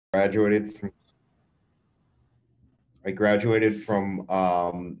graduated from I graduated from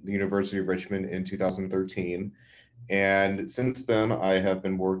the University of Richmond in 2013, and since then I have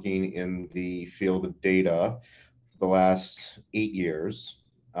been working in the field of data for the last 8 years.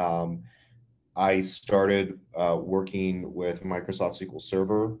 Um, I started working with Microsoft SQL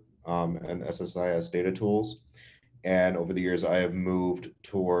Server and SSIS data tools. And over the years, I have moved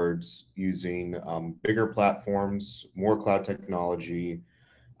towards using bigger platforms, more cloud technology,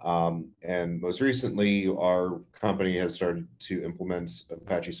 and most recently, our company has started to implement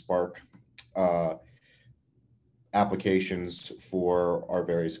Apache Spark uh, applications for our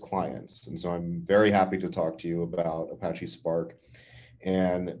various clients. And so I'm very happy to talk to you about Apache Spark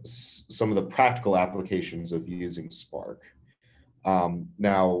and some of the practical applications of using Spark.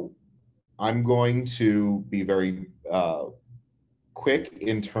 Now, I'm going to be very quick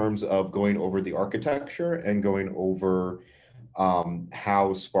in terms of going over the architecture and going over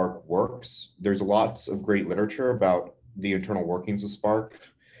how Spark works. There's lots of great literature about the internal workings of Spark.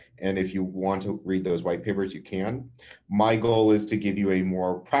 And if you want to read those white papers, you can. My goal is to give you the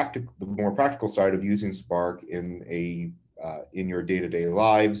more practical side of using Spark in your day-to-day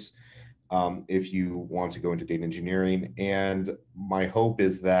lives. If you want to go into data engineering, and my hope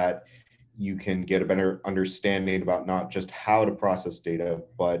is that you can get a better understanding about not just how to process data,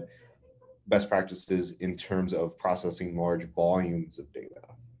 but best practices in terms of processing large volumes of data.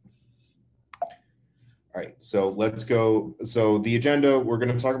 All right, so let's go. So the agenda, we're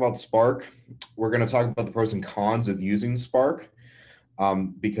going to talk about Spark. We're going to talk about the pros and cons of using Spark,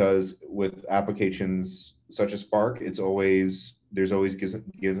 because with applications such as Spark, there's always gives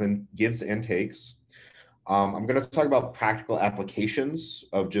and takes. I'm going to talk about practical applications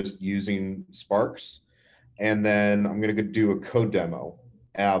of just using Sparks, and then I'm going to do a code demo.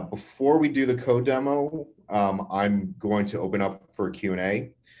 Before we do the code demo, I'm going to open up for a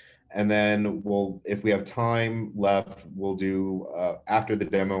Q&A. And then if we have time left, we'll do, after the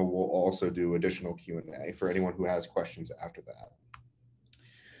demo, we'll also do additional Q&A for anyone who has questions after that.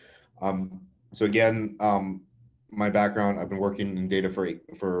 So again, my background, I've been working in data for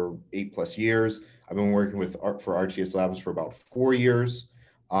 8+ years. I've been working for RTS Labs for about 4 years.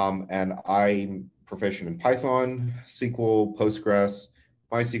 And I'm proficient in Python, SQL, Postgres,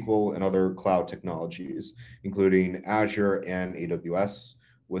 MySQL, and other cloud technologies, including Azure and AWS,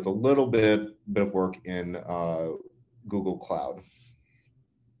 with a little bit of work in Google Cloud.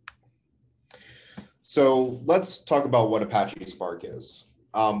 So let's talk about what Apache Spark is.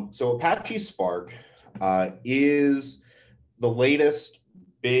 So Apache Spark is the latest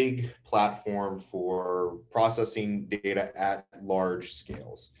big platform for processing data at large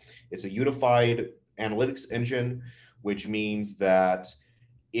scales. It's a unified analytics engine, which means that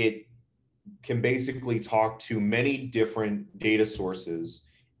it can basically talk to many different data sources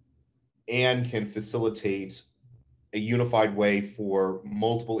and can facilitate a unified way for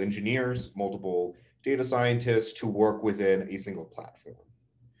multiple engineers, multiple data scientists to work within a single platform.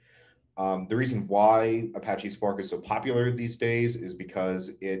 The reason why Apache Spark is so popular these days is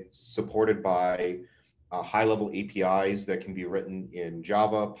because it's supported by high-level APIs that can be written in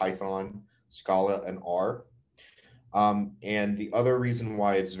Java, Python, Scala, and R. And the other reason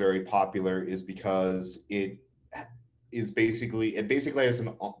why it's very popular is because it basically has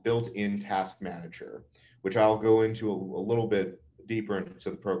a built-in task manager, which I'll go into a little bit deeper into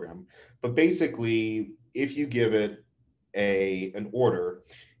the program. But basically, if you give it an order,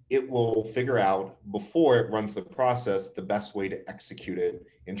 it will figure out before it runs the process the best way to execute it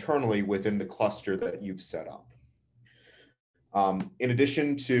internally within the cluster that you've set up. In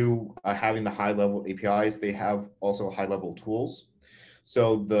addition to having the high-level APIs, they have also high-level tools.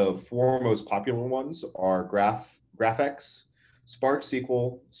 So the four most popular ones are GraphX, Spark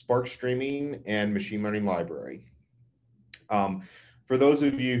SQL, Spark Streaming, and Machine Learning Library. For those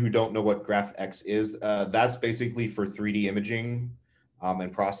of you who don't know what GraphX is, that's basically for 3D imaging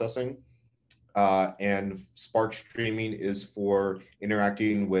and processing. And Spark Streaming is for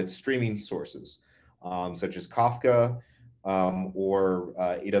interacting with streaming sources, such as Kafka or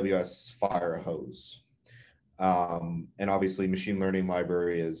AWS Firehose. And obviously, Machine Learning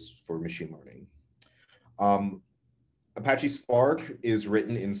Library is for machine learning. Apache Spark is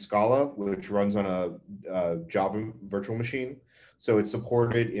written in Scala, which runs on a Java virtual machine. So it's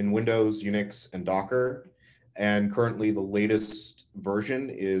supported in Windows, Unix, and Docker. And currently, the latest version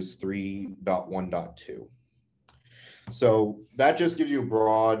is 3.1.2. So that just gives you a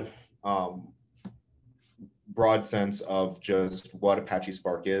broad sense of just what Apache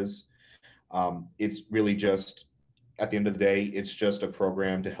Spark is. It's really just, at the end of the day, it's just a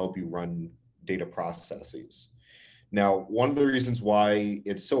program to help you run data processes. Now, one of the reasons why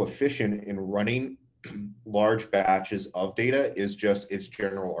it's so efficient in running large batches of data is just its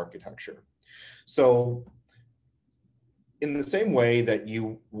general architecture. So in the same way that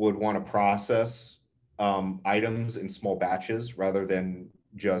you would want to process items in small batches rather than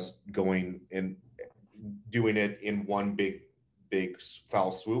just going and doing it in one big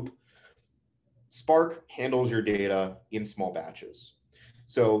foul swoop, Spark handles your data in small batches.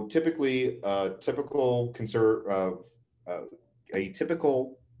 So typically, a typical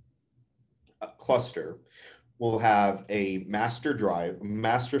cluster will have a master drive,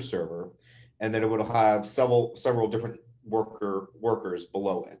 master server, and then it will have several different workers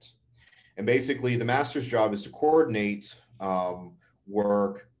below it. And basically, the master's job is to coordinate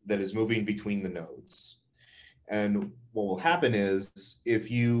work that is moving between the nodes. And what will happen is if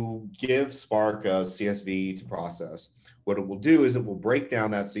you give Spark a CSV to process, what it will do is it will break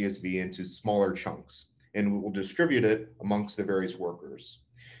down that CSV into smaller chunks and it will distribute it amongst the various workers.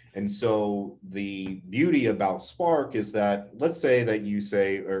 And so the beauty about Spark is that, let's say that you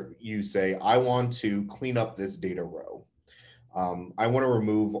say, I want to clean up this data row. I want to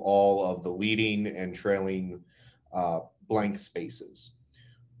remove all of the leading and trailing blank spaces.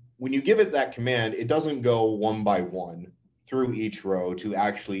 When you give it that command, it doesn't go one by one through each row to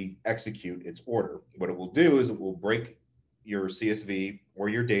actually execute its order. What it will do is it will break your CSV or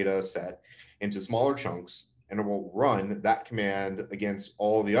your data set into smaller chunks, and it will run that command against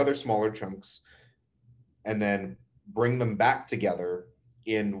all the other smaller chunks and then bring them back together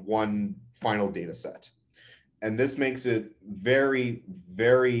in one final data set. And this makes it very,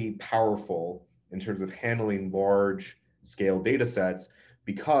 very powerful in terms of handling large scale data sets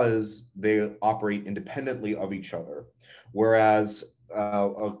because they operate independently of each other. Whereas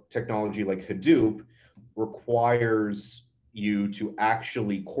a technology like Hadoop requires you to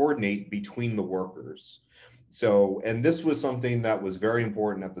actually coordinate between the workers. So, and this was something that was very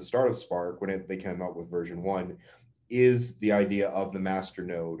important at the start of Spark when they came out with version 1, is the idea of the master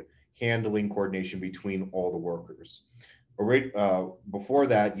node handling coordination between all the workers. Before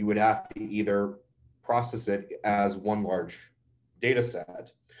that, you would have to either process it as one large data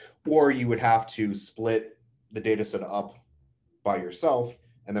set, or you would have to split the data set up by yourself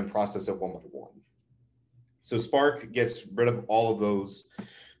and then process it one by one. So Spark gets rid of all of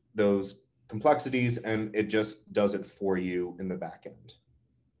those complexities and it just does it for you in the back end.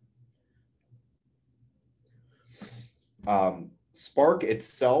 Spark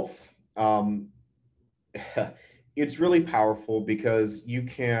itself, it's really powerful because you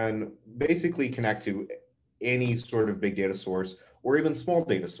can basically connect to any sort of big data source or even small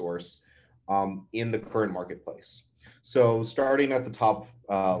data source in the current marketplace. So starting at the top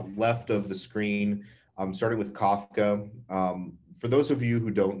left of the screen, starting with Kafka. For those of you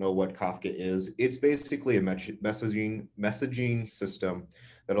who don't know what Kafka is, it's basically a messaging system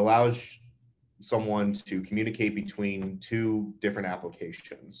that allows someone to communicate between two different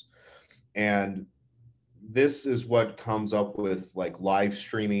applications. And this is what comes up with like live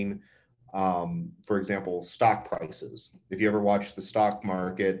streaming, for example, stock prices. If you ever watch the stock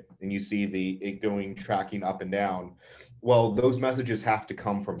market and you see it going tracking up and down, well, those messages have to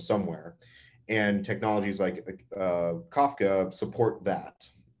come from somewhere. And technologies like Kafka support that.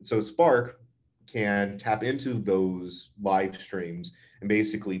 So Spark can tap into those live streams and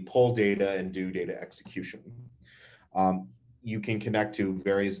basically pull data and do data execution. You can connect to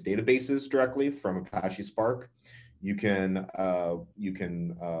various databases directly from Apache Spark. You can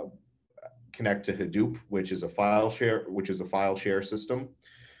connect to Hadoop, which is a file share system.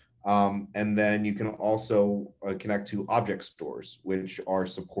 And then you can also connect to object stores, which are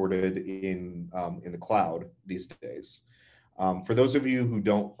supported in the cloud these days. For those of you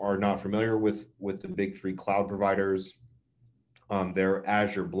who are not familiar with the big three cloud providers, they're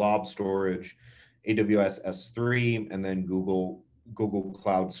Azure Blob Storage, AWS S3, and then Google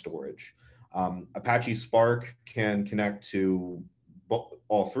Cloud Storage. Apache Spark can connect to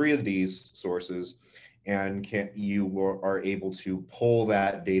all three of these sources, and you are able to pull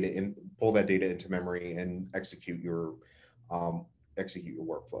that data into memory and execute your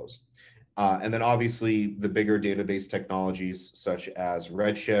workflows. And then obviously the bigger database technologies such as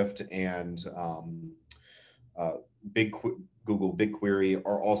Redshift and Google BigQuery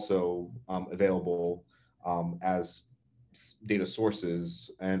are also available as data sources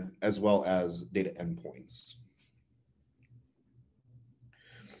and as well as data endpoints.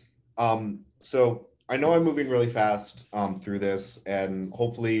 So I know I'm moving really fast through this, and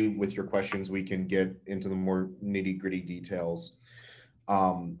hopefully with your questions, we can get into the more nitty-gritty details.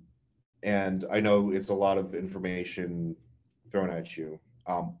 And I know it's a lot of information thrown at you,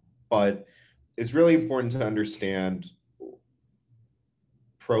 but it's really important to understand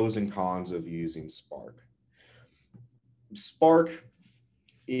pros and cons of using Spark. Spark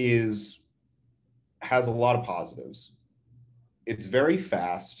is has a lot of positives. It's very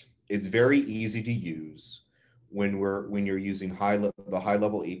fast. It's very easy to use when you're using the high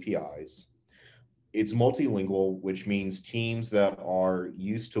level APIs. It's multilingual, which means teams that are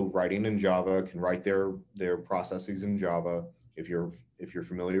used to writing in Java can write their processes in Java. If you're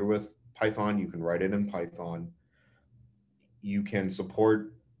familiar with Python, you can write it in Python. You can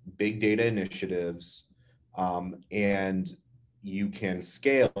support big data initiatives, and you can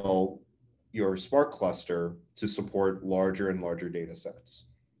scale your Spark cluster to support larger and larger data sets.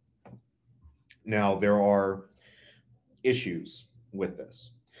 Now, there are issues with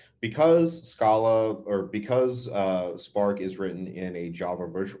this. Because Scala or because Spark is written in a Java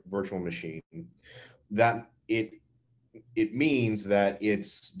virtual machine, that it means that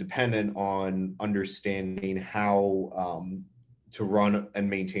it's dependent on understanding how to run and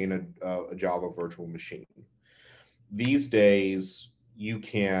maintain a Java virtual machine. These days, you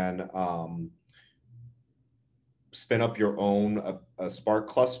can spin up your own a Spark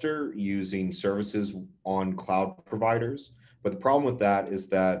cluster using services on cloud providers. But the problem with that is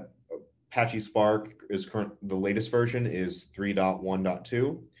that Apache Spark the latest version is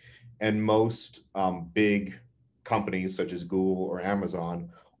 3.1.2, and most big companies such as Google or Amazon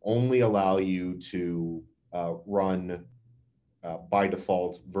only allow you to run by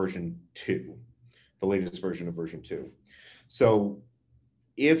default version 2, the latest version of version 2. So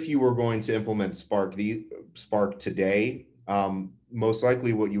if you were going to implement Spark today, most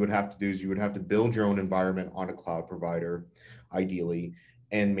likely what you would have to do is you would have to build your own environment on a cloud provider, ideally,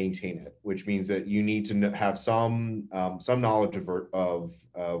 and maintain it, which means that you need to have some knowledge of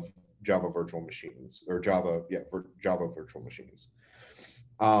Java virtual machines or for Java virtual machines.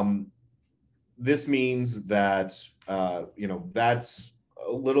 This means that that's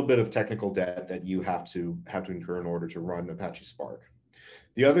a little bit of technical debt that you have to incur in order to run Apache Spark.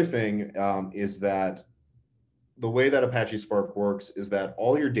 The other thing is that the way that Apache Spark works is that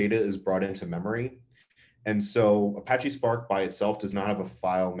all your data is brought into memory. And so Apache Spark by itself does not have a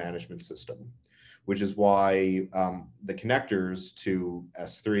file management system, which is why the connectors to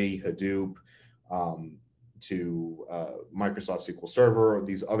S3, Hadoop, to Microsoft SQL Server,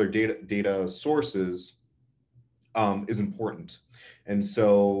 these other data sources is important. And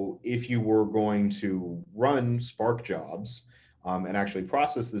so if you were going to run Spark jobs and actually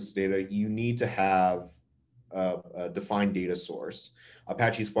process this data, you need to have a defined data source.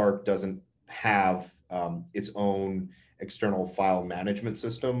 Apache Spark doesn't have its own external file management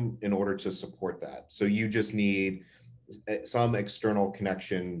system in order to support that. So you just need some external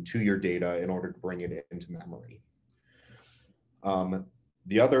connection to your data in order to bring it into memory.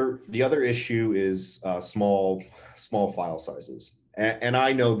 The other issue is small file sizes, and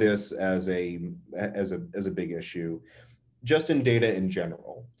I know this as a big issue, just in data in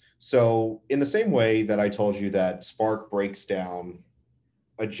general. So in the same way that I told you that Spark breaks down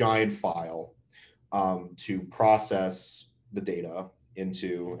a giant file to process the data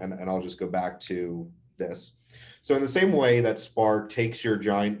into, and I'll just go back to this. So in the same way that Spark takes your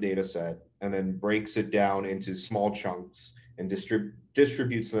giant data set and then breaks it down into small chunks and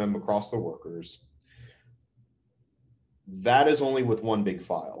distributes them across the workers, that is only with one big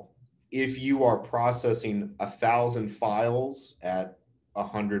file. If you are processing 1,000 files at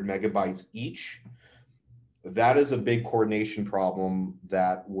 100 megabytes each, that is a big coordination problem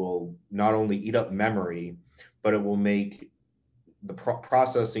that will not only eat up memory, but it will make the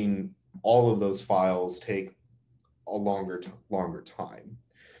processing all of those files take a longer time.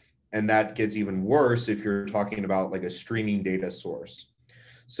 And that gets even worse if you're talking about like a streaming data source.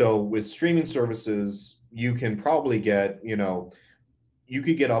 So with streaming services, you can probably get, you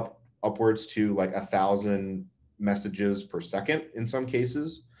could get upwards to like 1,000 messages per second in some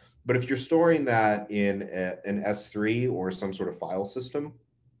cases. But if you're storing that in an S3 or some sort of file system,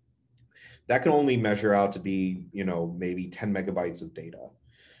 that can only measure out to be, maybe 10 megabytes of data.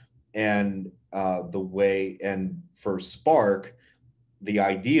 And for Spark, the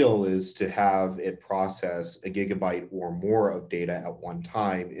ideal is to have it process a gigabyte or more of data at one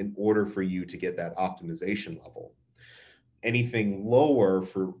time in order for you to get that optimization level. Anything lower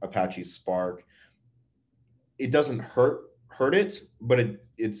for Apache Spark, it doesn't hurt it, but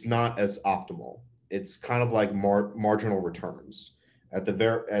it's not as optimal. It's kind of like marginal returns.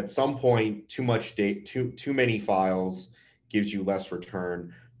 At some point, too much data, too many files gives you less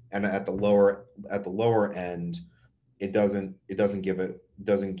return, and at the lower end, it doesn't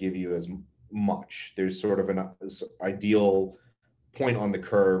give you as much. There's sort of an ideal point on the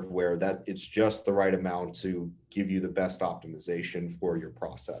curve where that it's just the right amount to give you the best optimization for your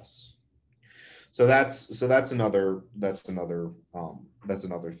process. So that's another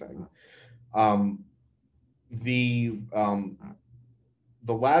thing. Um, the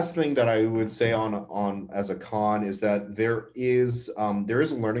the last thing that I would say on as a con is that there is a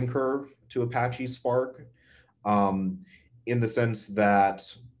learning curve to Apache Spark, um, in the sense that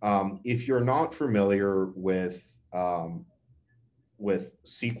if you're not familiar with SQL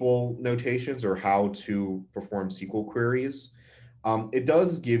notations or how to perform SQL queries, it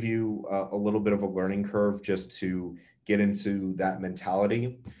does give you a little bit of a learning curve just to get into that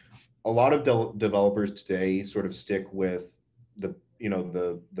mentality. A lot of developers today sort of stick with the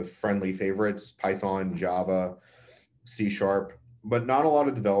friendly favorites: Python, Java, C Sharp, but not a lot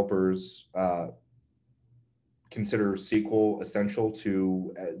of developers consider SQL essential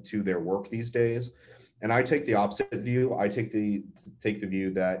to their work these days. And I take the opposite view. I take the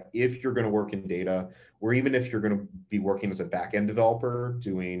view that if you're going to work in data, or even if you're going to be working as a backend developer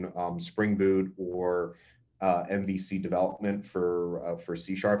doing Spring Boot or MVC development for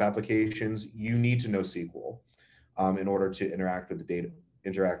C Sharp applications, you need to know SQL in order to interact with the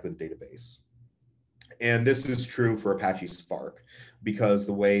database. And this is true for Apache Spark, because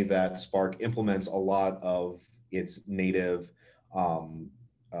the way that Spark implements a lot of its native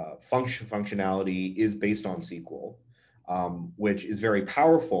functionality is based on SQL, which is very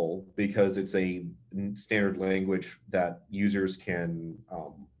powerful because it's a standard language that users can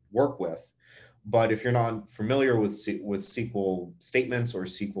work with. But if you're not familiar with SQL statements or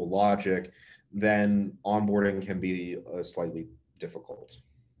SQL logic, then onboarding can be slightly difficult.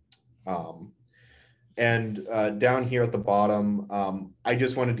 And down here at the bottom, I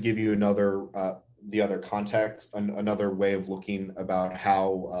just wanted to give you the other context, another way of looking about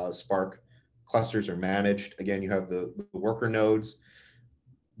how Spark clusters are managed. Again, you have the worker nodes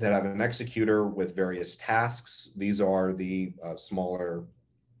that have an executor with various tasks. These are the smaller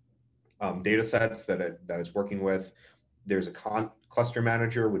data sets that it's working with. There's a cluster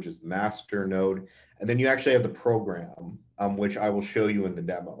manager, which is the master node. And then you actually have the program, which I will show you in the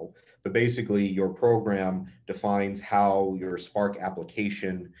demo. But basically, your program defines how your Spark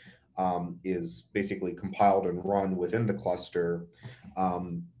application is basically compiled and run within the cluster.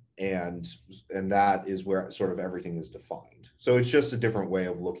 And that is where sort of everything is defined. So it's just a different way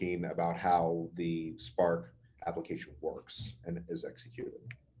of looking about how the Spark application works and is executed.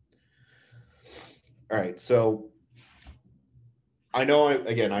 All right, so I know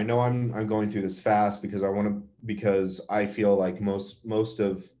I'm going through this fast because I feel like most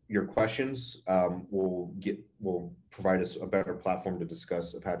of your questions will provide us a better platform to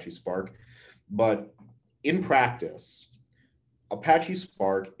discuss Apache Spark. But in practice, Apache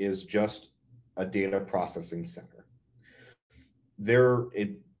Spark is just a data processing center.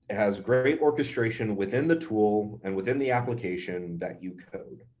 It has great orchestration within the tool and within the application that you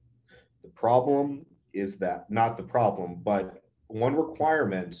code. The problem is that, not the problem, but one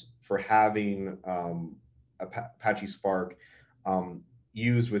requirement for having Apache Spark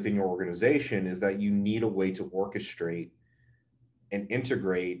used within your organization is that you need a way to orchestrate and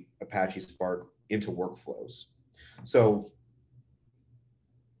integrate Apache Spark into workflows. So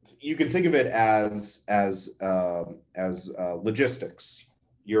you can think of it as logistics.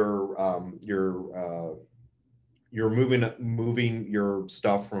 You're moving your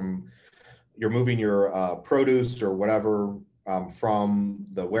stuff from you're moving your produce or whatever from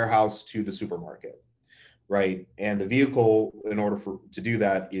the warehouse to the supermarket, right? And the vehicle, in order to do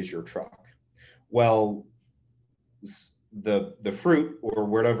that, is your truck. Well, the fruit or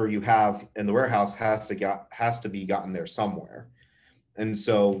whatever you have in the warehouse has to be gotten there somewhere. And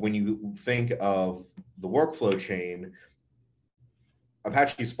so when you think of the workflow chain,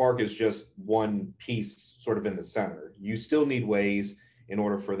 Apache Spark is just one piece sort of in the center. You still need ways in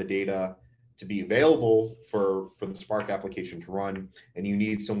order for the data to be available for the Spark application to run, and you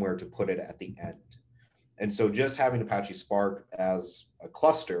need somewhere to put it at the end. And so just having Apache Spark as a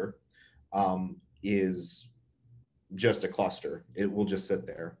cluster is just a cluster. It will just sit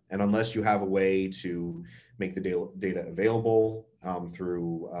there. And unless you have a way to make the data available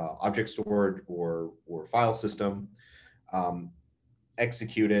through object storage or file system,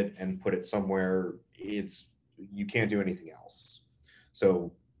 execute it and put it somewhere, you can't do anything else.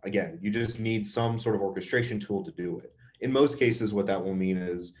 So again, you just need some sort of orchestration tool to do it. In most cases, what that will mean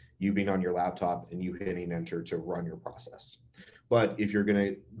is you being on your laptop and you hitting enter to run your process. But if you're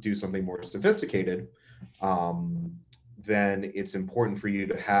going to do something more sophisticated, then it's important for you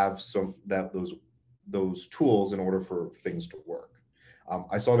to have those tools in order for things to work.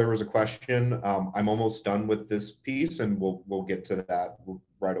 I saw there was a question. I'm almost done with this piece, and we'll get to that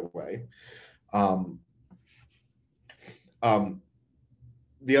right away. Um, um,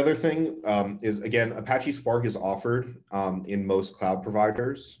 the other thing is, again, Apache Spark is offered in most cloud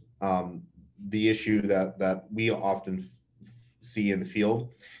providers. The issue that we often see in the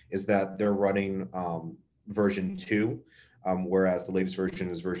field is that they're running version 2, whereas the latest version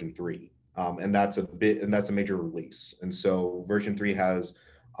is version 3. And that's a major release. And so version 3 has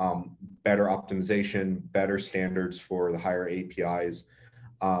better optimization, better standards for the higher APIs,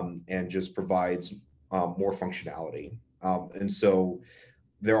 and just provides more functionality. And so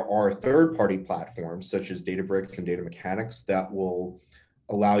there are third-party platforms such as Databricks and Data Mechanics that will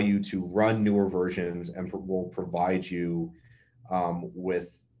allow you to run newer versions and will provide you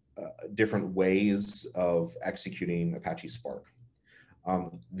with different ways of executing Apache Spark.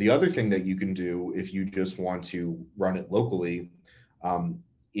 The other thing that you can do if you just want to run it locally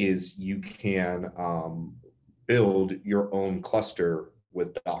is you can build your own cluster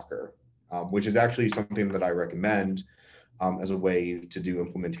with Docker, which is actually something that I recommend as a way to do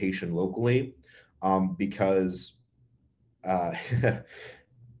implementation locally, because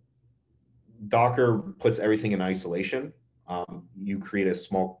Docker puts everything in isolation. You create a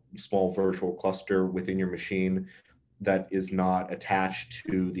small virtual cluster within your machine that is not attached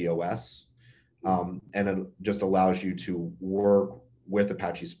to the OS, and it just allows you to work with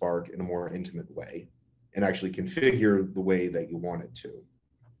Apache Spark in a more intimate way and actually configure the way that you want it to.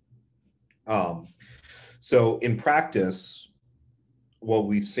 So in practice, what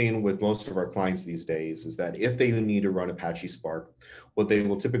we've seen with most of our clients these days is that if they need to run Apache Spark, what they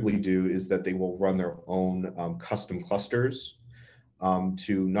will typically do is that they will run their own custom clusters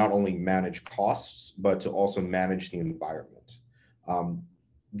to not only manage costs, but to also manage the environment.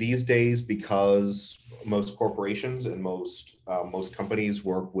 These days, because most corporations and most companies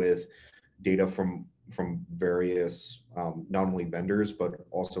work with data from various not only vendors, but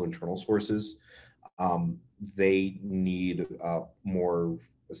also internal sources, they need more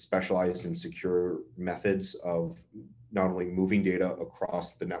specialized and secure methods of not only moving data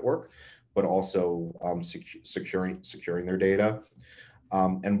across the network, but also securing their data.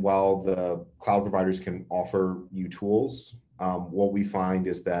 And while the cloud providers can offer you tools, what we find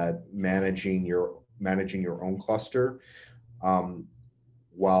is that managing your own cluster,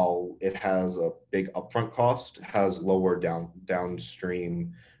 while it has a big upfront cost, has lower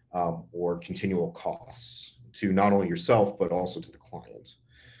downstream or continual costs to not only yourself, but also to the client.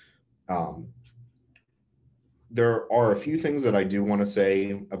 There are a few things that I do want to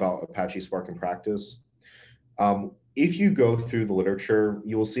say about Apache Spark in practice. If you go through the literature,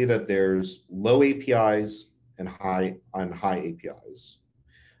 you will see that there's low APIs and high APIs.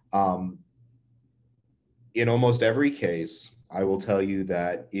 In almost every case, I will tell you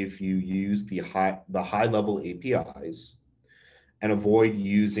that if you use the high level APIs and avoid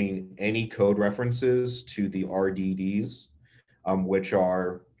using any code references to the RDDs, which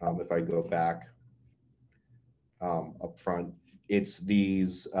are, if I go back up front, it's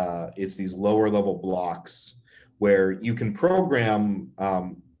these lower level blocks where you can program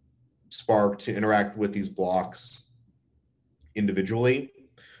Spark to interact with these blocks individually.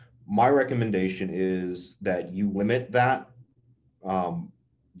 My recommendation is that you limit that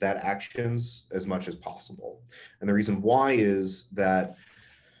actions as much as possible. And the reason why is that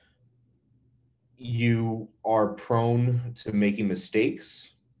you are prone to making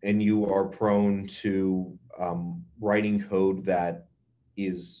mistakes, and you are prone to writing code that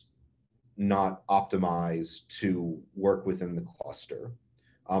is not optimized to work within the cluster.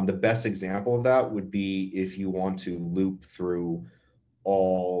 The best example of that would be if you want to loop through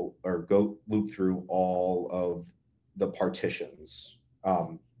all of the partitions.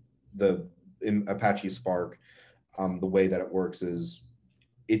 In Apache Spark, the way that it works is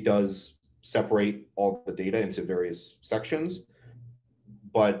it does separate all the data into various sections,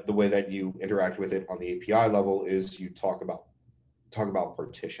 but the way that you interact with it on the API level is you talk about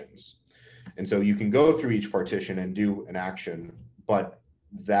partitions. And so you can go through each partition and do an action, but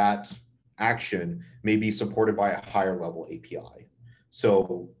that action may be supported by a higher level API.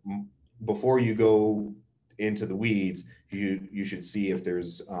 So before you go into the weeds, you should see if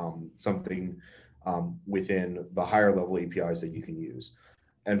there's something within the higher level APIs that you can use.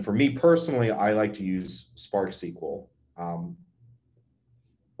 And for me personally, I like to use Spark SQL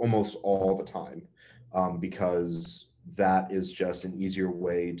almost all the time because that is just an easier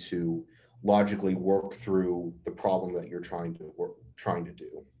way to logically work through the problem that you're trying to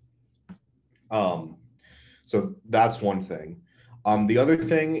do. So that's one thing. The other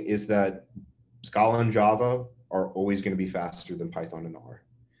thing is that Scala and Java are always going to be faster than Python and R.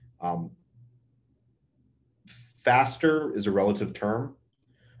 Faster is a relative term.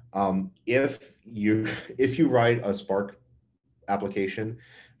 If you write a Spark application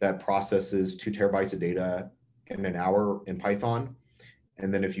that processes 2 terabytes of data in an hour in Python,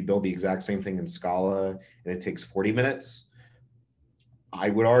 and then if you build the exact same thing in Scala and it takes 40 minutes, I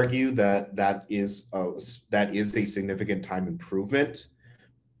would argue that that is a significant time improvement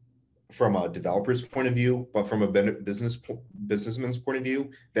from a developer's point of view, but from a businessman's point of view,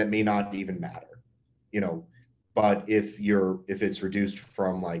 that may not even matter, you know. But if it's reduced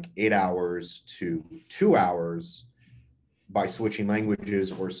from like 8 hours to 2 hours by switching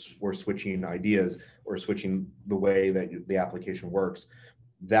languages or switching ideas or switching the way that the application works,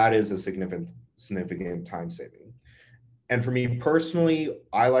 that is a significant time saving. And for me personally,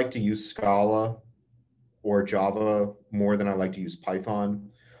 I like to use Scala or Java more than I like to use Python.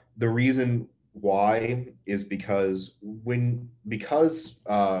 The reason why is because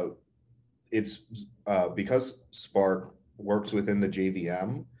because Spark works within the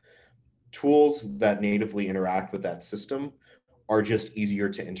JVM, tools that natively interact with that system are just easier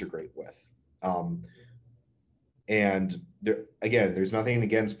to integrate with. And again, there's nothing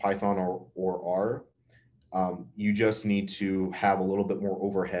against Python or R. You just need to have a little bit more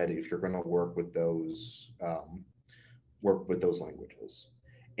overhead if you're going to work with those languages.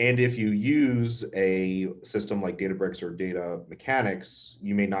 And if you use a system like Databricks or Data Mechanics,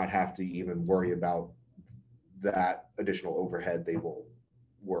 you may not have to even worry about that additional overhead. They will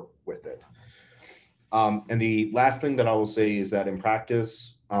work with it. And the last thing that I will say is that in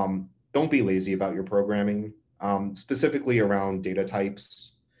practice, don't be lazy about your programming, specifically around data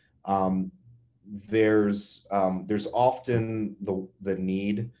types. There's often the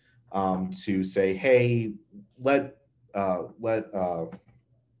need to say, hey, let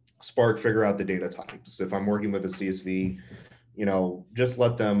Spark figure out the data types. If I'm working with a CSV, just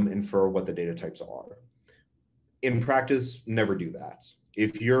let them infer what the data types are. In practice, never do that.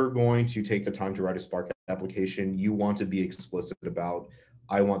 If you're going to take the time to write a Spark application, you want to be explicit about,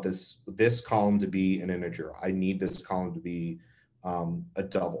 I want this column to be an integer. I need this column to be a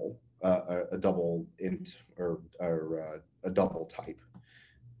double int or a double type.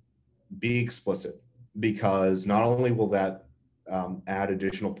 Be explicit, because not only will that add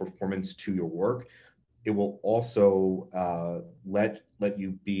additional performance to your work, it will also let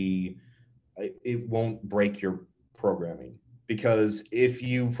you be. It won't break your programming, because if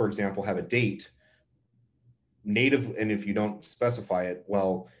you, for example, have a date native, and if you don't specify it,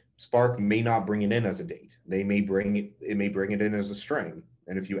 well, Spark may not bring it in as a date. It may bring it in as a string.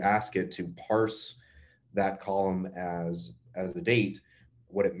 And if you ask it to parse that column as a date,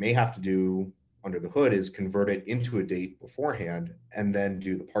 what it may have to do under the hood is convert it into a date beforehand and then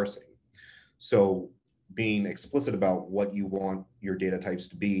do the parsing. So being explicit about what you want your data types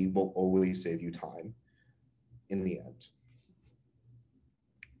to be will always save you time in the end.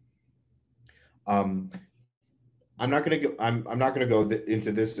 I'm not going to go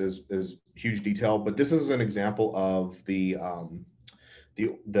into this as huge detail, but this is an example of the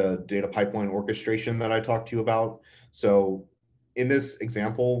data pipeline orchestration that I talked to you about. So in this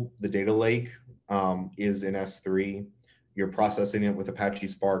example, the data lake is in S3. You're processing it with Apache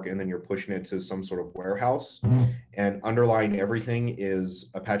Spark, and then you're pushing it to some sort of warehouse. And underlying everything is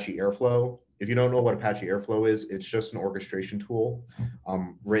Apache Airflow. If you don't know what Apache Airflow is, it's just an orchestration tool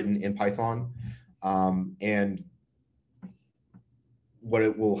written in Python. And what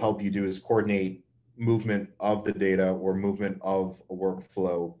it will help you do is coordinate movement of the data or movement of a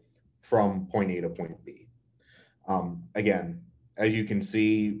workflow from point A to point B. Again, as you can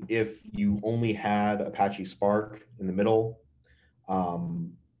see, if you only had Apache Spark in the middle,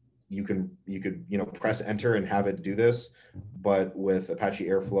 you could press enter and have it do this. But with Apache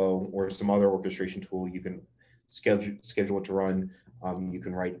Airflow or some other orchestration tool, you can schedule it to run. You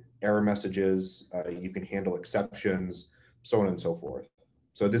can write error messages. You can handle exceptions, so on and so forth.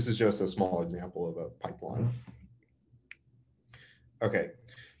 So this is just a small example of a pipeline. Okay.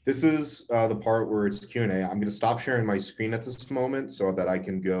 This is the part where it's Q&A. I'm going to stop sharing my screen at this moment so that I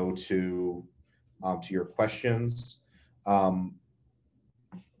can go to your questions. I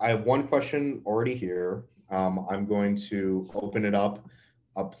have one question already here. I'm going to open it up.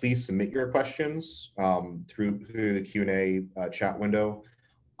 Please submit your questions through the Q&A chat window.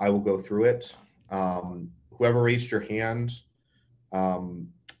 I will go through it. Whoever raised your hand, I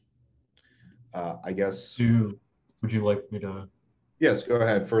guess. Would you like me to? Yes, go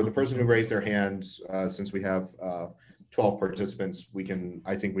ahead. For the person who raised their hand, since we have 12 participants,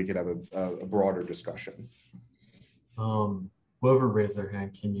 I think we could have a broader discussion. Whoever raised their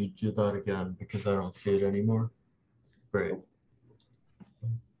hand, can you do that again? Because I don't see it anymore. Great.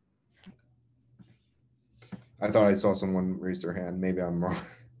 I thought I saw someone raise their hand. Maybe I'm wrong.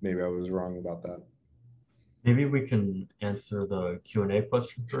 Maybe I was wrong about that. Maybe we can answer the Q&A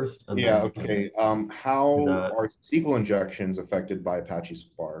question first, and Yeah, then we can okay. do How that. are SQL injections affected by Apache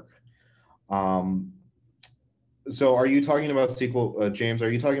Spark? So are you talking about SQL, James,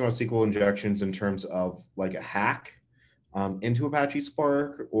 are you talking about SQL injections in terms of like a hack into Apache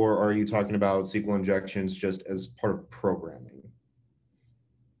Spark, or are you talking about SQL injections just as part of programming?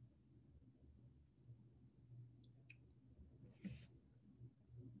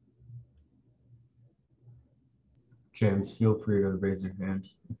 James, feel free to raise your hand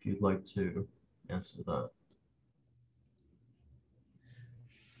if you'd like to answer that.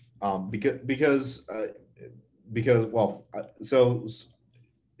 Because well, so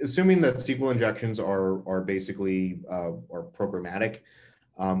assuming that SQL injections are basically are programmatic,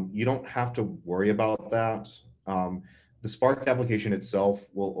 you don't have to worry about that. The Spark application itself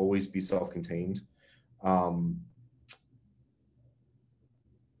will always be self-contained.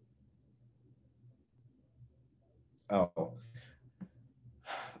 Oh,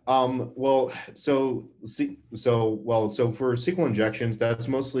 well, so for SQL injections, that's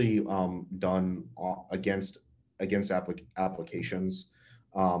mostly done against applications,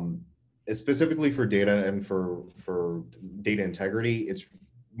 um, specifically for data and for data integrity. It's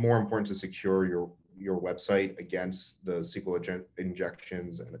more important to secure your website against the SQL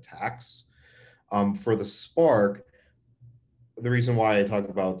injections and attacks. For the Spark, the reason why I talk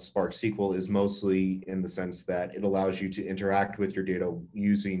about Spark SQL is mostly in the sense that it allows you to interact with your data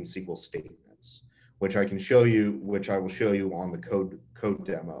using SQL statements, which I will show you on the code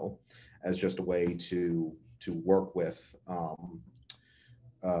demo as just a way to work with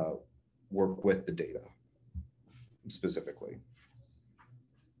the data specifically.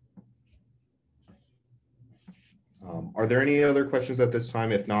 Are there any other questions at this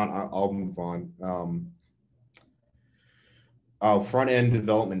time? If not, I'll move on. Front-end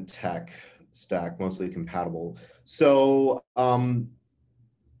development tech stack, mostly compatible. So,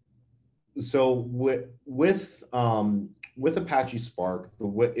 with Apache Spark,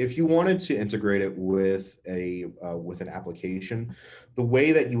 if you wanted to integrate it with with an application, the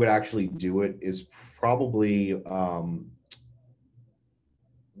way that you would actually do it is probably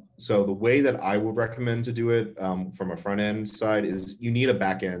so the way that I would recommend to do it from a front end side is you need a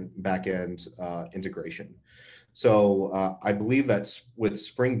back end integration. So I believe that with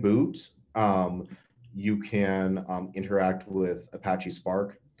Spring Boot, you can interact with Apache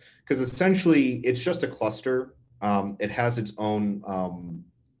Spark, because essentially it's just a cluster. It has its own,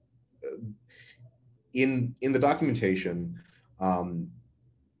 in the documentation,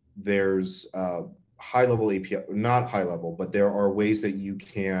 there's high level API, not high level, but there are ways that you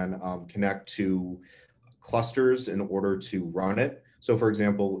can connect to clusters in order to run it. So for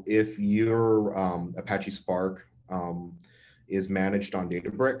example, if your Apache Spark is managed on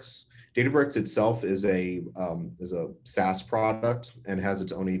Databricks, Databricks itself is a SaaS product and has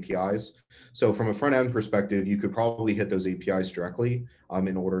its own APIs. So from a front end perspective, you could probably hit those APIs directly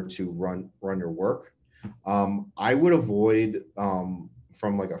in order to run your work. I would avoid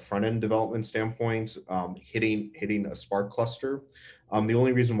from like a front end development standpoint hitting a Spark cluster. The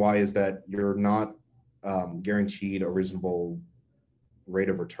only reason why is that you're not guaranteed a reasonable rate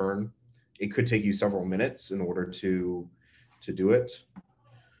of return. It could take you several minutes in order to do it.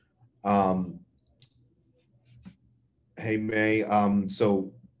 Hey May,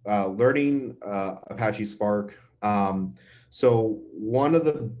 so learning Apache Spark. So one of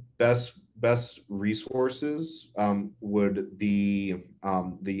the best resources would be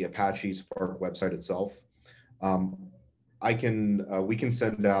the Apache Spark website itself. We can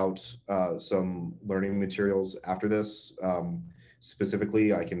send out some learning materials after this.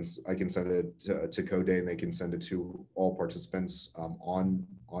 Specifically, I can send it to CodeDay, and they can send it to all participants on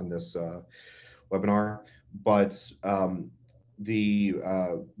this webinar. But the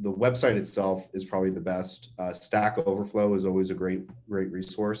website itself is probably the best. Stack Overflow is always a great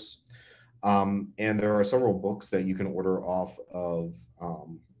resource, and there are several books that you can order off of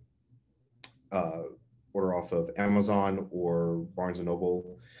Amazon or Barnes and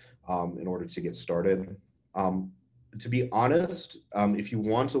Noble in order to get started. To be honest, if you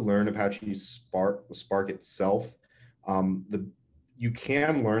want to learn Apache Spark itself, you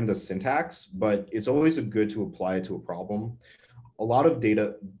can learn the syntax, but it's always good to apply it to a problem. A lot of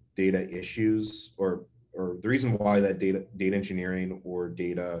data issues, or the reason why that data engineering or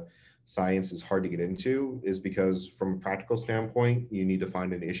data science is hard to get into is because from a practical standpoint, you need to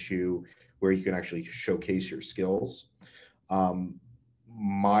find an issue where you can actually showcase your skills.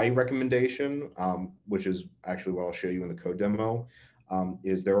 my recommendation, which is actually what I'll show you in the code demo,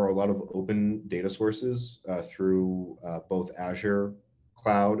 is there are a lot of open data sources through both Azure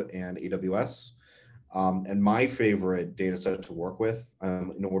Cloud and AWS. And my favorite data set to work with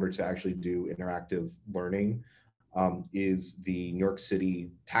in order to actually do interactive learning is the New York City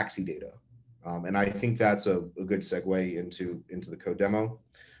taxi data. And I think that's a good segue into the code demo,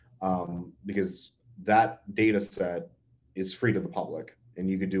 because that data set is free to the public and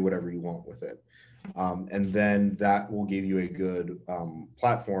you could do whatever you want with it. And then that will give you a good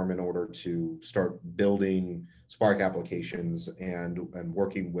platform in order to start building Spark applications and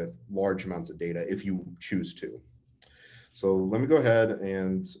working with large amounts of data if you choose to. So let me go ahead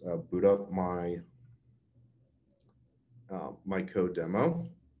and boot up my my code demo.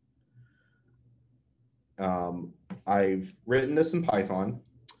 I've written this in Python.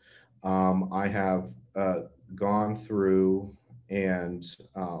 I have gone through and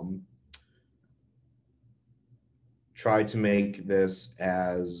tried to make this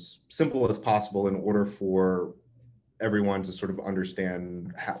as simple as possible in order for everyone to sort of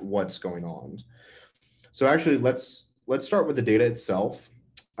understand what's going on. So actually, let's start with the data itself.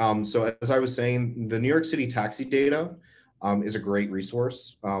 So as I was saying, the New York City taxi data is a great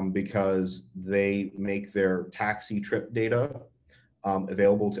resource because they make their taxi trip data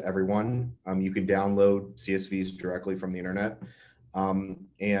available to everyone. You can download CSVs directly from the internet,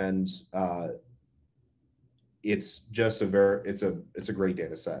 and it's just it's a great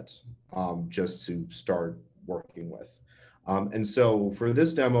data set just to start working with. And so for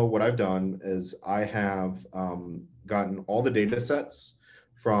this demo, what I've done is I have gotten all the data sets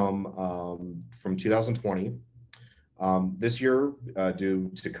from 2020. This year, due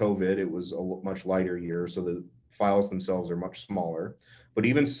to COVID, it was a much lighter year, so the files themselves are much smaller. But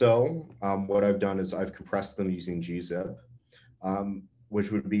even so, what I've done is I've compressed them using gzip,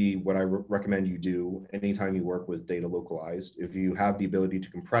 which would be what I recommend you do anytime you work with data localized. If you have the ability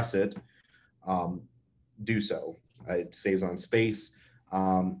to compress it, do so. It saves on space.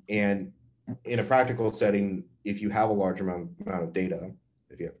 And in a practical setting, if you have a large amount of data,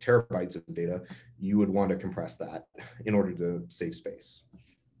 if you have terabytes of data, you would want to compress that in order to save space.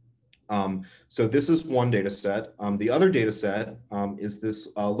 So this is one data set. The other data set is this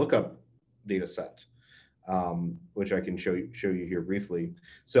lookup data set, which I can show you here briefly.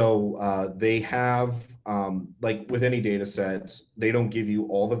 So they have, like with any data set, they don't give you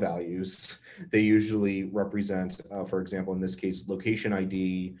all the values. They usually represent, for example, in this case, location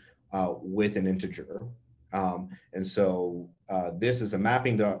ID with an integer. And so this is a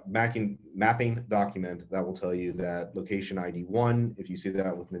mapping document that will tell you that location ID 1, if you see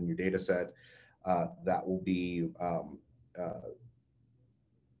that within your data set, that will be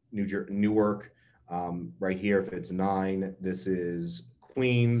Newark. Right here, if it's 9, this is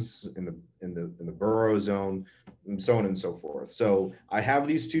Queens in the borough zone, and so on and so forth. So I have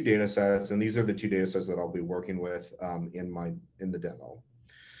these two data sets, and these are the two data sets that I'll be working with in the demo.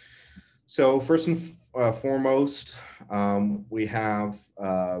 So first and foremost, we have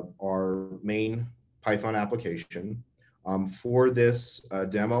our main Python application. For this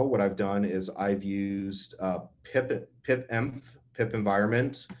demo, what I've done is I've used pipenv, pip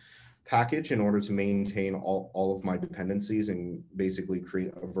environment package in order to maintain all of my dependencies and basically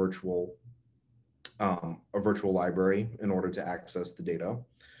create a virtual library in order to access the data.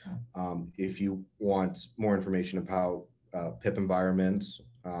 If you want more information about pip environment,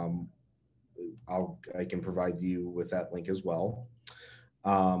 I can provide you with that link as well.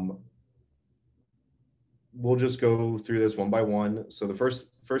 We'll just go through this one by one. So the first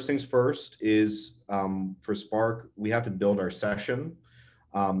things first is for Spark, we have to build our session.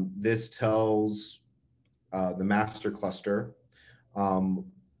 This tells the master cluster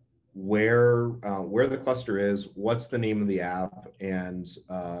where the cluster is, what's the name of the app, and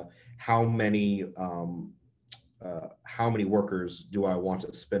how many workers do I want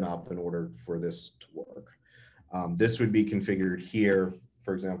to spin up in order for this to work. This would be configured here.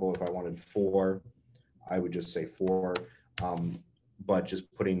 For example, if I wanted 4, I would just say 4, but just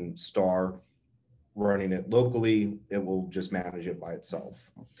putting star, running it locally, it will just manage it by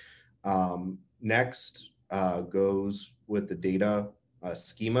itself. Next goes with the data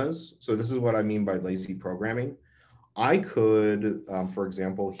schemas. So this is what I mean by lazy programming. I could, for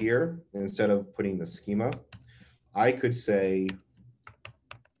example, here, instead of putting the schema, I could say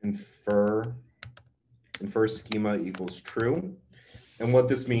infer schema equals true. And what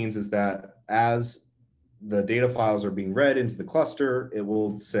this means is that as the data files are being read into the cluster, it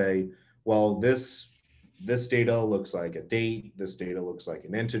will say, well, this data looks like a date, this data looks like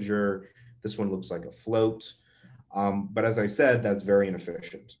an integer, this one looks like a float. But as I said, that's very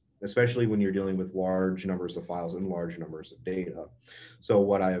inefficient, especially when you're dealing with large numbers of files and large numbers of data. So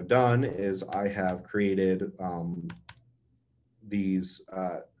what I have done is I have created these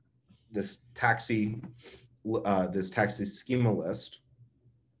this taxi schema list,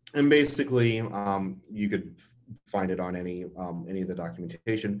 and basically you could find it on any of the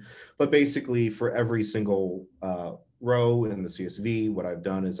documentation. But basically, for every single row in the CSV, what I've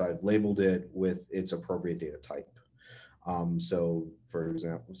done is I've labeled it with its appropriate data type. So for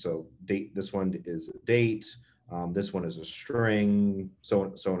example, so date, this one is a date, this one is a string, so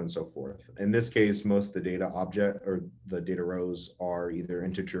on and so forth. In this case, most of the data object or the data rows are either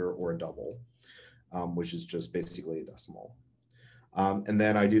integer or a double, which is just basically a decimal. And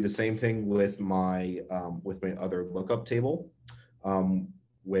then I do the same thing with my other lookup table,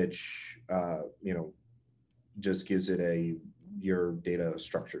 which just gives it your data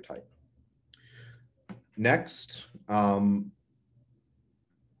structure type. Next,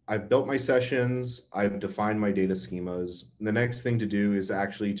 I've built my sessions, I've defined my data schemas. The next thing to do is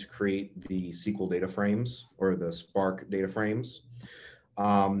actually to create the SQL data frames or the Spark data frames.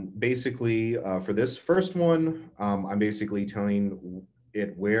 Basically, for this first one, I'm basically telling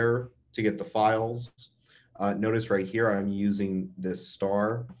it where to get the files. Notice right here, I'm using this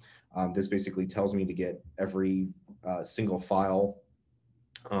star. This basically tells me to get every single file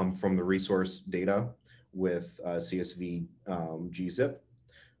from the resource data with CSV gzip.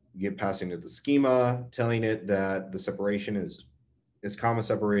 Get passing it the schema, telling it that the separation is comma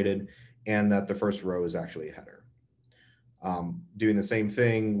separated and that the first row is actually a header. Doing the same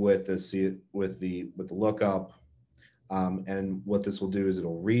thing with the lookup, and what this will do is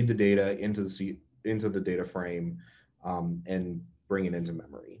it'll read the data into the data frame and bring it into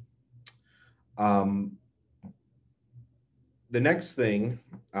memory. The next thing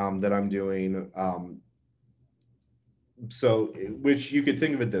that I'm doing, which you could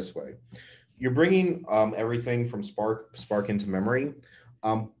think of it this way: you're bringing everything from Spark into memory.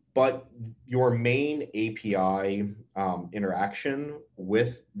 But your main API interaction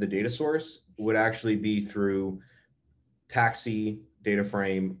with the data source would actually be through taxi data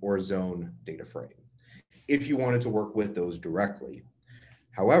frame or zone data frame, if you wanted to work with those directly.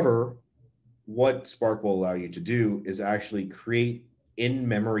 However, what Spark will allow you to do is actually create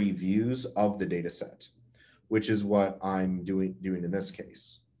in-memory views of the data set, which is what I'm doing in this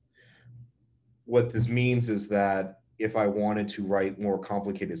case. What this means is that if I wanted to write more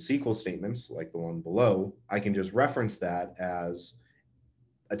complicated SQL statements like the one below, I can just reference that as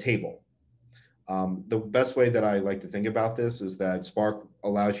a table. The best way that I like to think about this is that Spark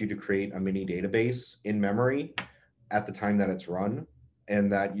allows you to create a mini database in memory at the time that it's run,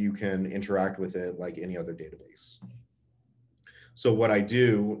 and that you can interact with it like any other database. So what I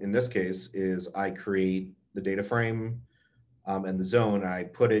do in this case is I create the data frame and the zone, and I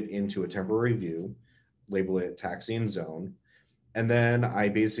put it into a temporary view, label it taxi and zone, and then I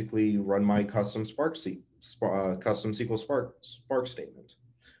basically run my custom custom SQL Spark statement.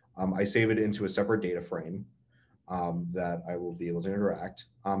 I save it into a separate data frame that I will be able to interact.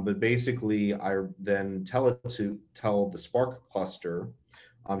 But basically, I then tell the Spark cluster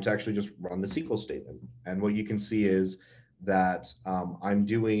to actually just run the SQL statement. And what you can see is that I'm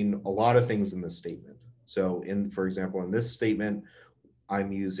doing a lot of things in this statement. So for example, in this statement,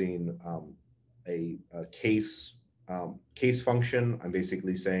 I'm using a case function. I'm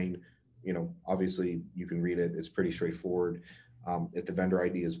basically saying, obviously you can read it. It's pretty straightforward. If the vendor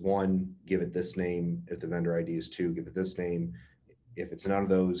ID is 1, give it this name. If the vendor ID is 2, give it this name. If it's none of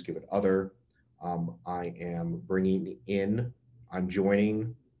those, give it other. I'm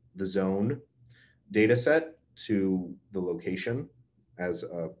joining the zone data set to the location as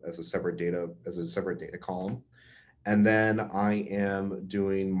a separate data column. And then I am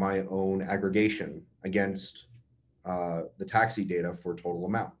doing my own aggregation against the taxi data for total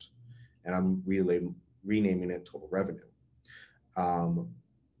amount. And I'm renaming it total revenue.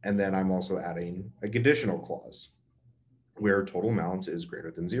 And then I'm also adding a conditional clause where total amount is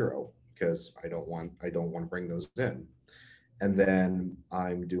greater than 0, because I don't want to bring those in. And then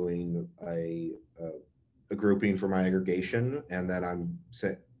I'm doing a grouping for my aggregation, and then I'm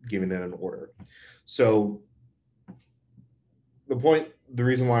giving it an order. So the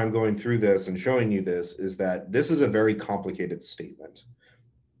reason why I'm going through this and showing you this is that this is a very complicated statement.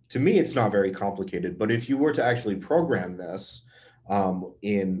 To me, it's not very complicated, but if you were to actually program this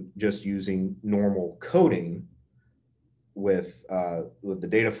in just using normal coding with the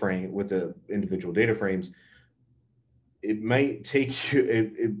data frame, with the individual data frames, it might take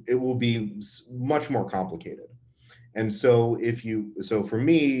you, it will be much more complicated. And so so for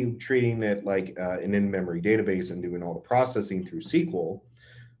me, treating it like an in-memory database and doing all the processing through SQL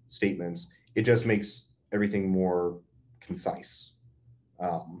statements, it just makes everything more concise.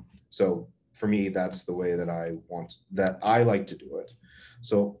 So for me, that's the way that I like to do it.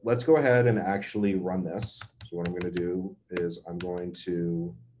 So let's go ahead and actually run this. So what I'm going to do is I'm going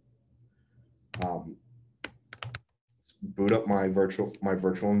to um, boot up my virtual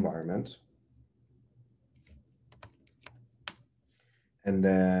environment. And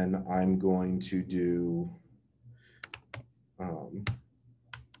then I'm going to do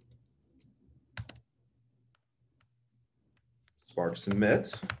Spark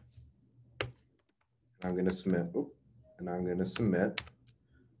submit. I'm going to submit, and I'm going to submit.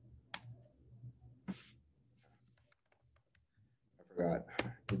 I forgot,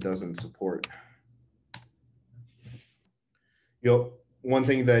 it doesn't support. One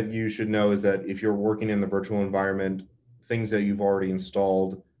thing that you should know is that if you're working in the virtual environment, things that you've already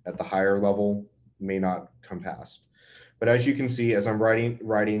installed at the higher level may not come past. But as you can see, as I'm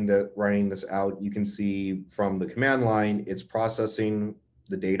writing this out, you can see from the command line, it's processing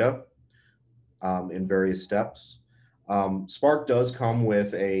the data in various steps. Spark does come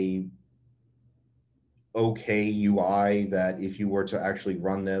with a okay UI that if you were to actually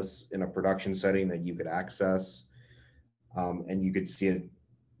run this in a production setting that you could access and you could see it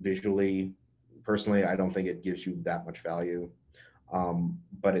visually. Personally, I don't think it gives you that much value,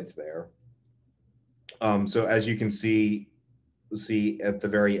 but it's there. So as you can see at the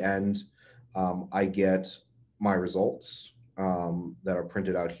very end, I get my results that are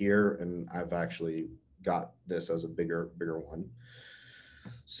printed out here, and I've actually got this as a bigger one.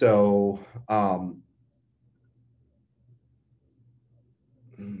 So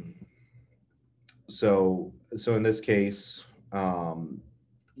so in this case,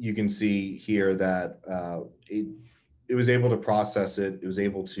 you can see here that it was able to process it. It was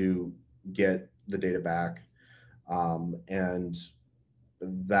able to get the data back, and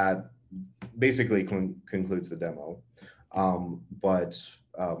that basically concludes the demo. But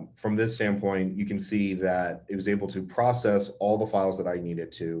from this standpoint, you can see that it was able to process all the files that I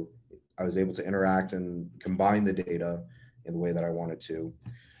needed to. I was able to interact and combine the data in the way that I wanted to.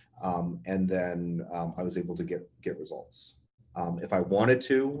 And then I was able to get results. If I wanted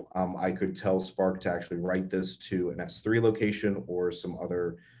to, I could tell Spark to actually write this to an S3 location or some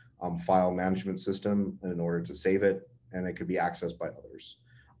other file management system in order to save it, and it could be accessed by others.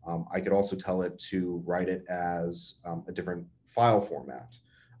 I could also tell it to write it as a different file format.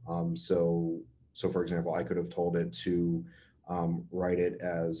 So for example, I could have told it to write it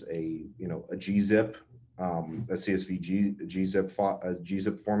as a gzip, a CSV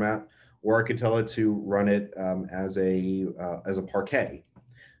gzip format, or I could tell it to run it as a Parquet.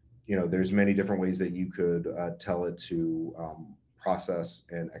 There's many different ways that you could tell it to process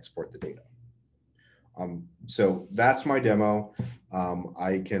and export the data. So that's my demo.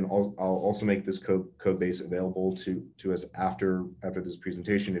 I'll also make this code base available to us after this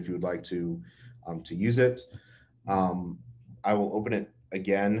presentation if you would like to use it. I will open it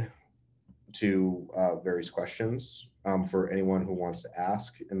again to various questions for anyone who wants to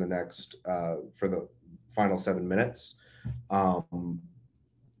ask in the next for the final 7 minutes.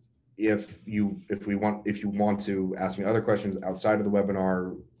 If you want to ask me other questions outside of the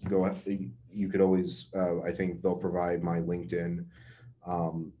webinar, go ahead. You could always, I think they'll provide my LinkedIn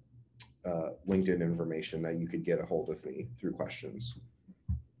information that you could get a hold of me through questions.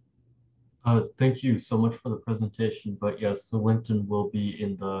 Thank you so much for the presentation. But yes, the LinkedIn will be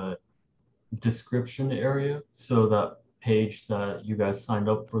in the description area. So that page that you guys signed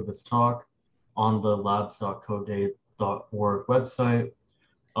up for this talk on the labs.codeday.org website.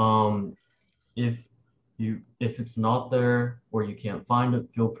 If it's not there or you can't find it,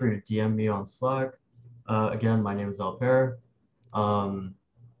 feel free to DM me on Slack. Again, my name is Albert.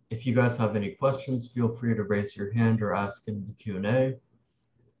 If you guys have any questions, feel free to raise your hand or ask in the Q&A.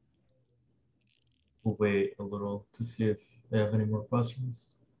 We'll wait a little to see if they have any more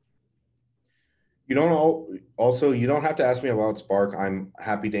questions. You don't have to ask me about Spark. I'm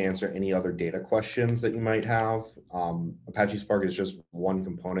happy to answer any other data questions that you might have. Apache Spark is just one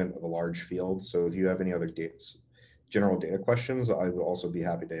component of a large field. So if you have any other general data questions, I would also be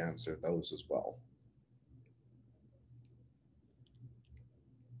happy to answer those as well.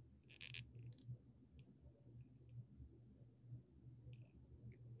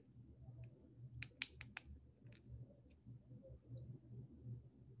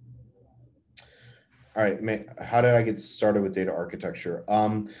 All right, how did I get started with data architecture?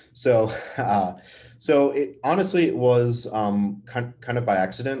 So honestly, it was kind of by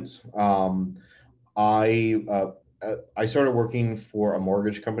accident. I I started working for a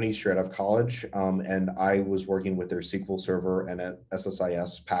mortgage company straight out of college, and I was working with their SQL Server and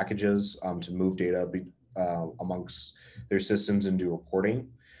SSIS packages to move data amongst their systems and do reporting.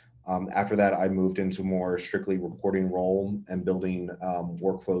 After that, I moved into more strictly reporting role and building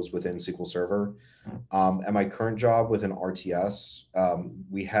workflows within SQL Server. At my current job within RTS,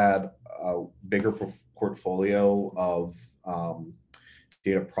 we had a bigger portfolio of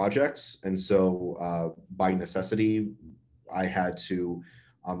data projects. And so by necessity, I had to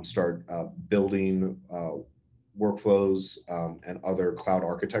start building workflows and other cloud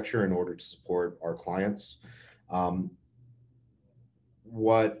architecture in order to support our clients. Um,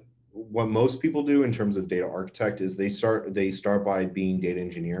 what most people do in terms of data architect is they start by being data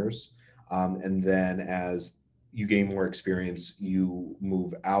engineers, and then as you gain more experience, you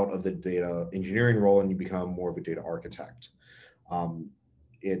move out of the data engineering role and you become more of a data architect. Um,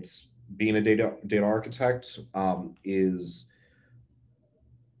 it's being a data architect is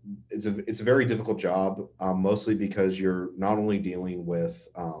it's a very difficult job, mostly because you're not only dealing with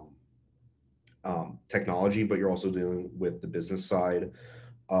technology, but you're also dealing with the business side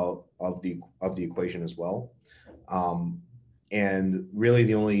of the equation as well. Um, and really,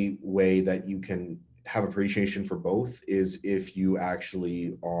 the only way that you can have appreciation for both is if you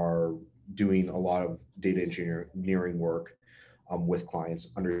actually are doing a lot of data engineering work with clients,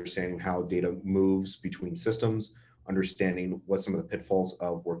 understanding how data moves between systems, understanding what some of the pitfalls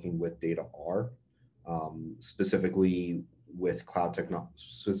of working with data are, specifically with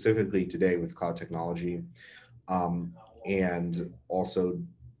specifically today with cloud technology, um, and also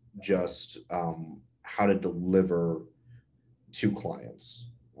just how to deliver to clients.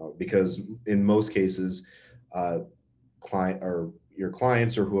 Because in most cases, uh, client or your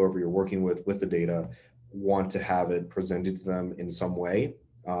clients or whoever you're working with the data want to have it presented to them in some way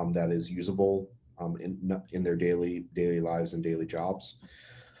that is usable in their daily lives and daily jobs.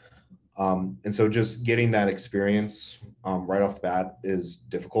 And so just getting that experience right off the bat is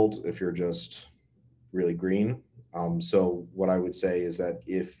difficult if you're just really green. So what I would say is that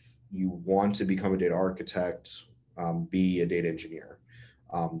if you want to become a data architect, be a data engineer.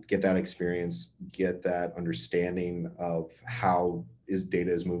 Get that experience, get that understanding of how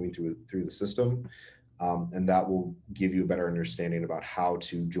data is moving through the system, and that will give you a better understanding about how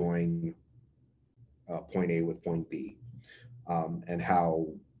to join point A with point B, and how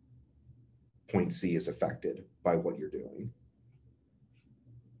point C is affected by what you're doing.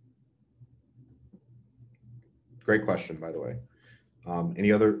 Great question, by the way.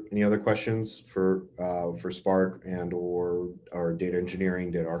 Any other questions for Spark and or data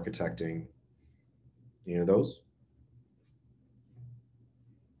engineering, data architecting? Any of those?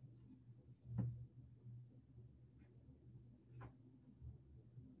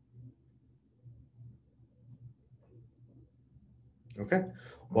 Okay.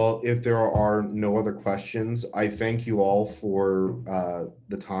 Well, if there are no other questions, I thank you all for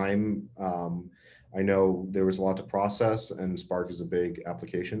the time. I know there was a lot to process, and Spark is a big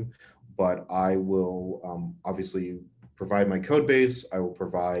application, but I will obviously provide my code base. I will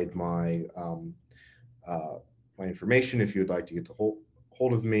provide my information if you'd like to get to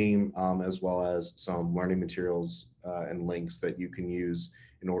hold of me, as well as some learning materials and links that you can use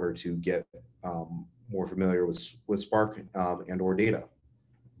in order to get more familiar with Spark and or data.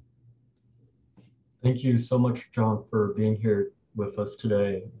 Thank you so much, John, for being here with us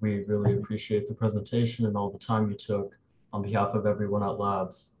today. We really appreciate the presentation and all the time you took on behalf of everyone at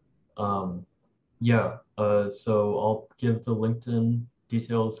Labs. So I'll give the LinkedIn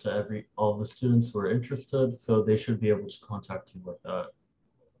details to all the students who are interested, so they should be able to contact you with that.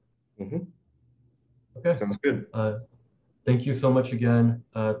 Mm-hmm. Okay. Sounds good. Thank you so much again.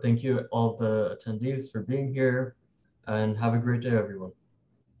 Thank you all the attendees for being here, and have a great day, everyone.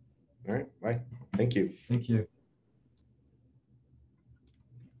 All right. Bye. Thank you. Thank you.